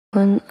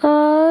When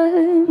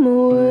I'm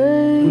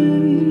away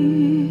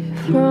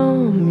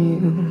from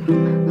you,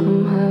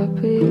 I'm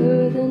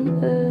happier than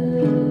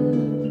ever.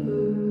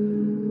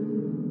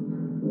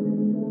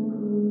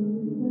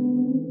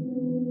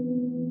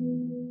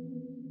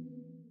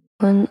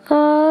 When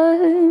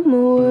I'm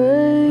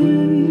away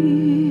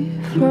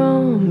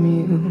from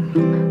you,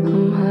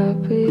 I'm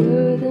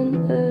happier than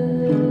ever.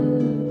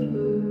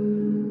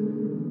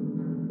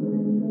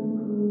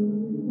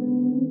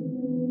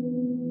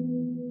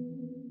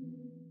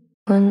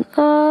 When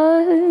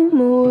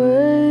I'm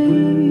away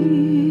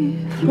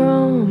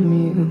from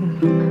you,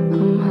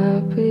 I'm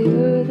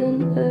happier than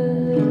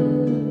ever.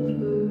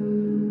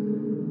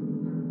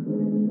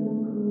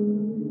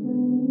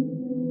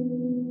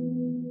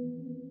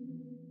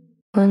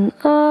 When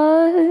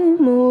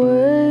I'm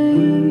away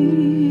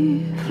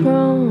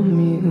from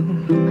you,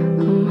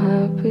 I'm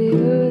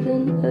happier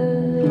than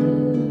ever.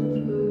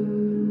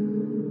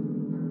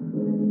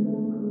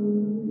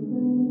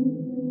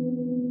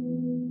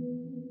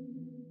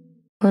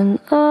 When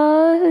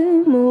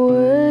I'm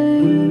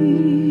away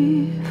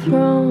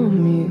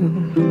from you,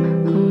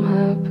 I'm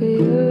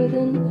happier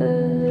than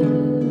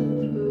ever.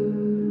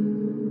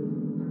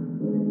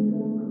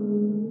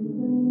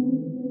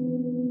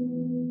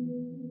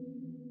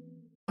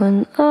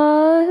 When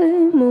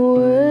I'm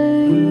away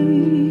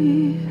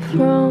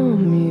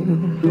from you,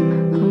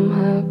 I'm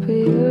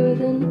happier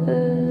than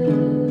ever.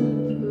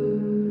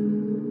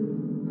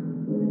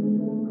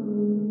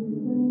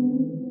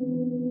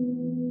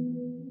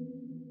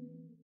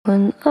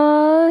 When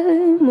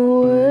I'm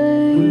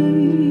away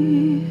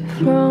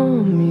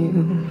from you,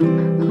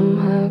 I'm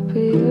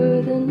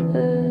happier than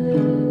ever.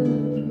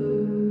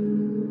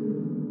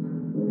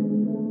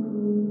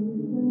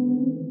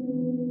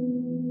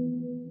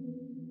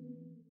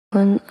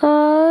 When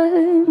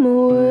I'm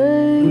away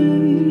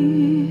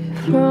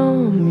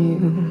from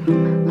you,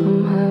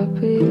 I'm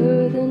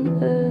happier than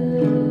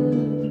ever.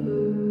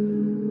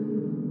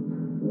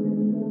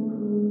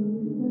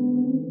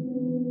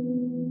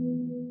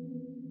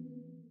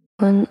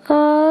 When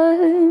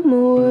I'm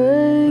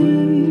away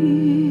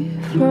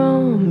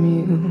from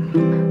you,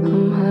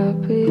 I'm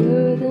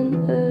happier than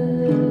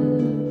ever.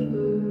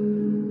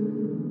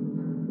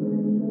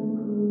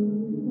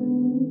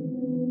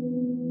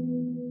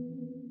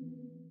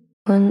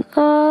 When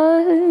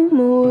I'm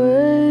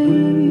away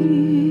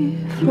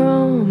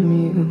from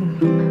you,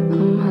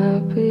 I'm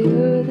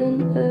happier than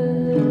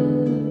ever.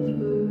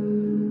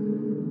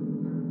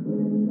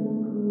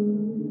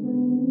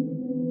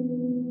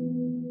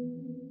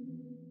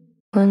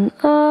 When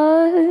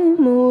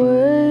I'm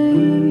away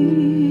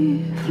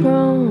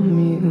from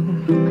you,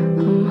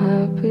 I'm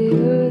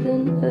happier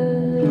than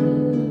ever.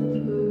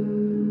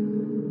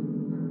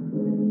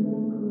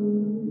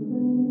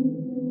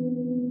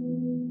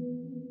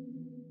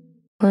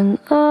 When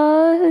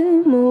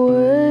I'm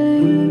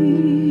away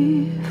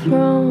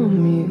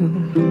from you,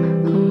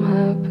 I'm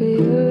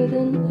happier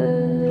than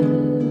ever.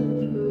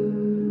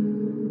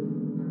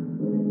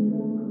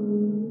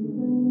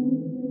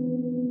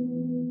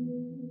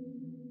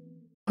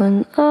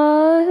 When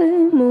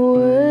I'm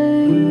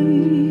away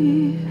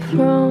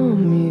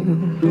from you,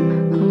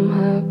 I'm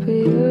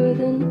happier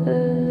than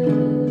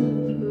ever.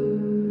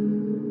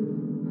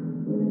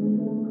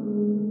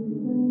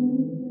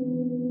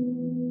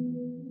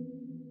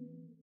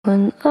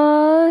 When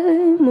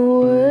I'm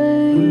away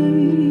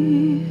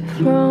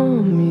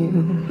from you,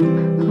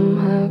 I'm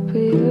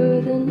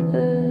happier than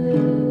ever.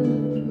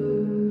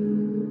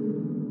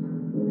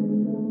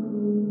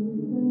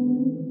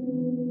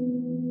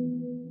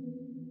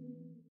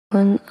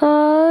 When